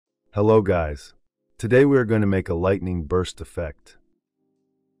Hello guys. Today we are going to make a lightning burst effect.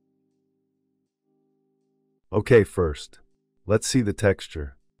 Okay, first, let's see the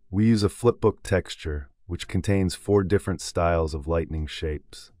texture. We use a flipbook texture, which contains 4 different styles of lightning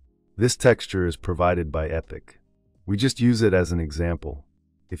shapes. This texture is provided by Epic. We just use it as an example.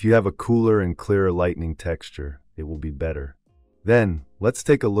 If you have a cooler and clearer lightning texture, it will be better. Then, let's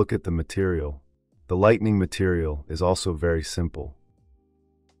take a look at the material. The lightning material is also very simple.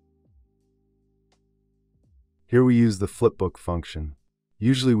 Here we use the flipbook function.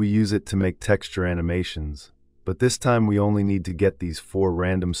 Usually we use it to make texture animations, but this time we only need to get these 4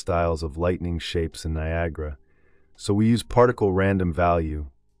 random styles of lightning shapes in Niagara. So we use particle random value,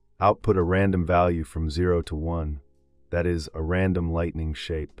 output a random value from 0 to 1, that is, a random lightning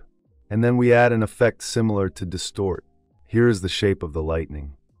shape. And then we add an effect similar to distort. Here is the shape of the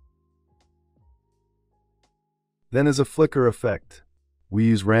lightning. Then as a flicker effect, we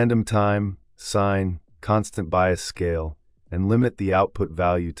use random time, sine, constant bias scale, and limit the output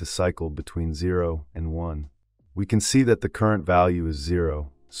value to cycle between 0 and 1. We can see that the current value is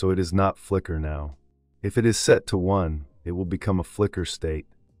 0, so it is not flicker now. If it is set to 1, it will become a flicker state.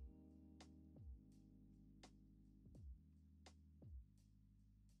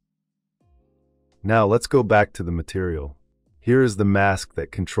 Now let's go back to the material. Here is the mask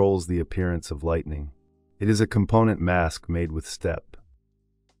that controls the appearance of lightning. It is a component mask made with step.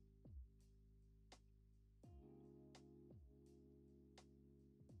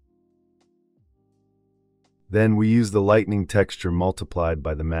 Then we use the lightning texture multiplied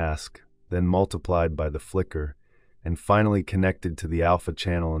by the mask, then multiplied by the flicker, and finally connected to the alpha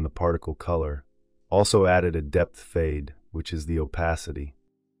channel in the particle color. Also added a depth fade, which is the opacity.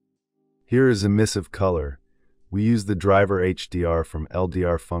 Here is emissive color. We use the driver HDR from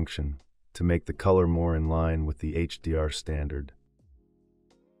LDR function to make the color more in line with the HDR standard.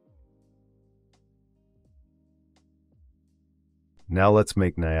 Now let's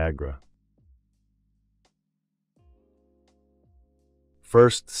make Niagara.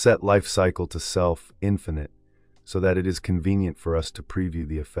 First, set life cycle to self infinite so that it is convenient for us to preview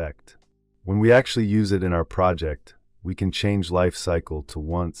the effect. When we actually use it in our project, we can change life cycle to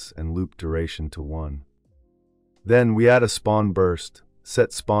once and loop duration to 1. Then we add a spawn burst,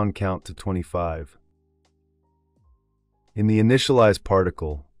 set spawn count to 25. In the initialize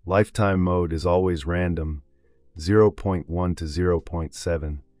particle, lifetime mode is always random, 0.1 to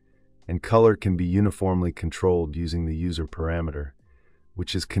 0.7, and color can be uniformly controlled using the user parameter,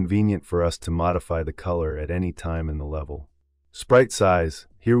 which is convenient for us to modify the color at any time in the level. Sprite size,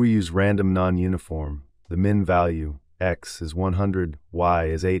 here we use random non-uniform. The min value, x, is 100, y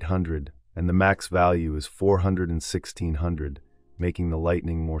is 800, and the max value is 400 and 1600, making the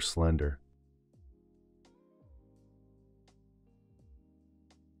lightning more slender.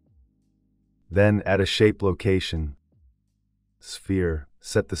 Then add a shape location, sphere,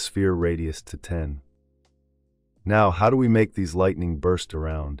 set the sphere radius to 10. Now, how do we make these lightning burst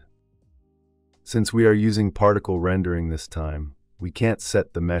around? Since we are using particle rendering this time, we can't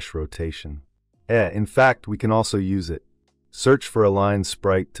set the mesh rotation. In fact, we can also use it. Search for align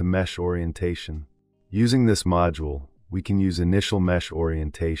sprite to mesh orientation. Using this module, we can use initial mesh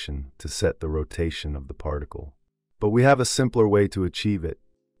orientation to set the rotation of the particle. But we have a simpler way to achieve it.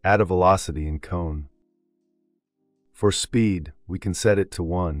 Add a velocity in cone. For speed, we can set it to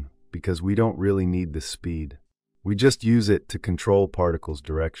 1 because we don't really need this speed. We just use it to control particles'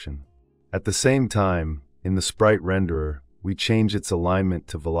 direction. At the same time, in the sprite renderer, we change its alignment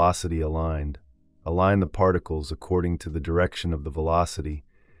to velocity aligned, align the particles according to the direction of the velocity,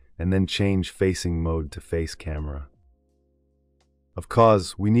 and then change facing mode to face camera. Of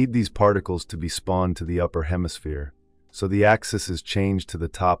course, we need these particles to be spawned to the upper hemisphere, so the axis is changed to the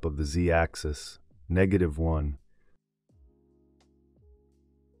top of the z-axis, -1.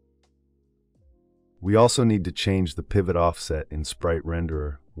 We also need to change the pivot offset in sprite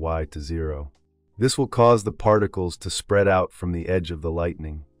renderer, y to 0. This will cause the particles to spread out from the edge of the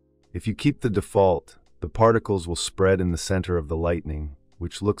lightning. If you keep the default, the particles will spread in the center of the lightning,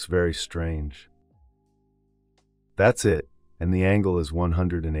 which looks very strange. That's it, and the angle is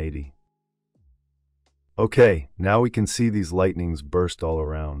 180. Okay, now we can see these lightnings burst all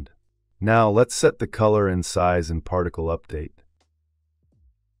around. Now let's set the color and size in particle update.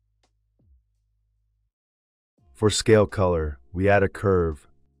 For scale color, we add a curve,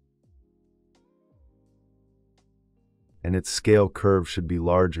 and its scale curve should be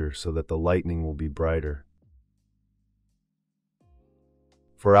larger so that the lightning will be brighter.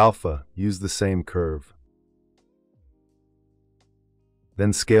 For alpha, use the same curve.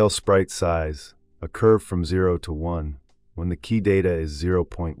 Then scale sprite size, a curve from 0 to 1, When the key data is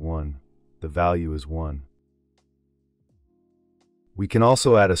 0.1, the value is 1. We can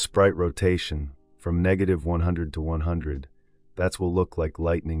also add a sprite rotation from -100 to 100. That will look like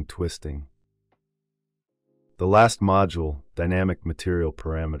lightning twisting. The last module, dynamic material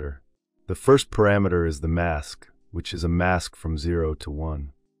parameter. The first parameter is the mask, which is a mask from 0 to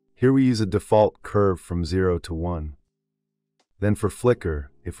 1. Here we use a default curve from 0 to 1. Then for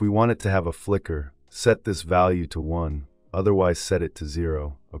flicker, if we want it to have a flicker, set this value to 1, otherwise set it to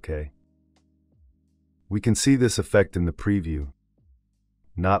 0, okay? We can see this effect in the preview.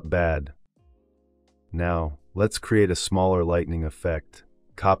 Not bad. Now, let's create a smaller lightning effect,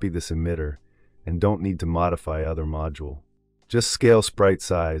 copy this emitter, and don't need to modify other module. Just scale sprite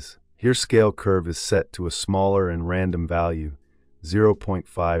size. Here scale curve is set to a smaller and random value,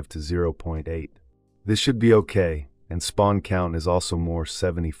 0.5 to 0.8. This should be okay, and spawn count is also more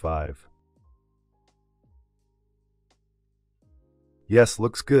 75. Yes,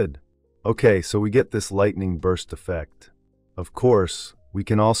 looks good. Okay, so we get this lightning burst effect. Of course, we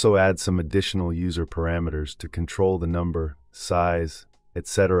can also add some additional user parameters to control the number, size,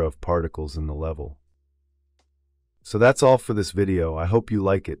 etc. of particles in the level. So that's all for this video. I hope you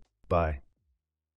like it. Bye.